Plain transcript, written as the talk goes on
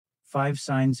5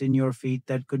 signs in your feet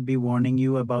that could be warning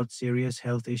you about serious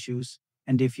health issues,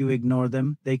 and if you ignore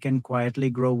them, they can quietly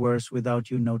grow worse without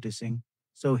you noticing.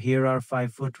 So here are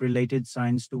 5 foot-related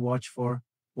signs to watch for.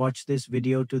 Watch this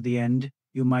video to the end.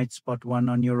 You might spot one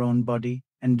on your own body,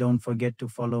 and don't forget to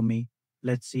follow me.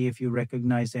 Let's see if you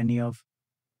recognize any of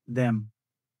them.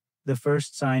 The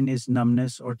first sign is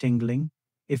numbness or tingling.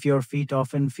 If your feet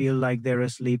often feel like they're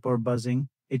asleep or buzzing,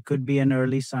 it could be an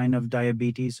early sign of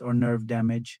diabetes or nerve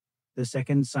damage. The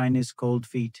second sign is cold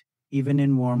feet. Even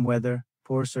in warm weather,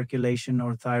 poor circulation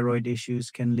or thyroid issues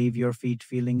can leave your feet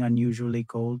feeling unusually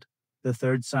cold. The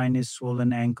third sign is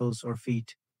swollen ankles or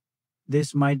feet.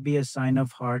 This might be a sign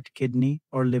of heart, kidney,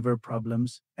 or liver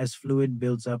problems, as fluid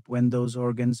builds up when those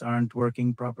organs aren't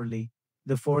working properly.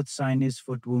 The fourth sign is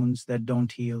foot wounds that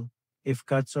don't heal. If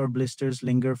cuts or blisters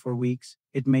linger for weeks,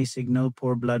 it may signal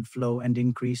poor blood flow and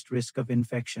increased risk of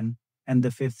infection. And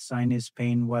the fifth sign is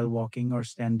pain while walking or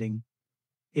standing.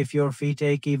 If your feet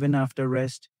ache even after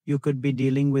rest, you could be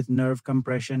dealing with nerve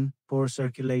compression, poor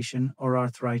circulation, or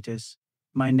arthritis.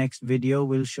 My next video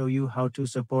will show you how to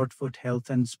support foot health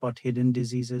and spot hidden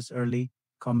diseases early.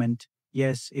 Comment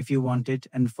yes if you want it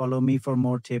and follow me for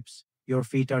more tips. Your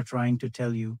feet are trying to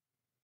tell you.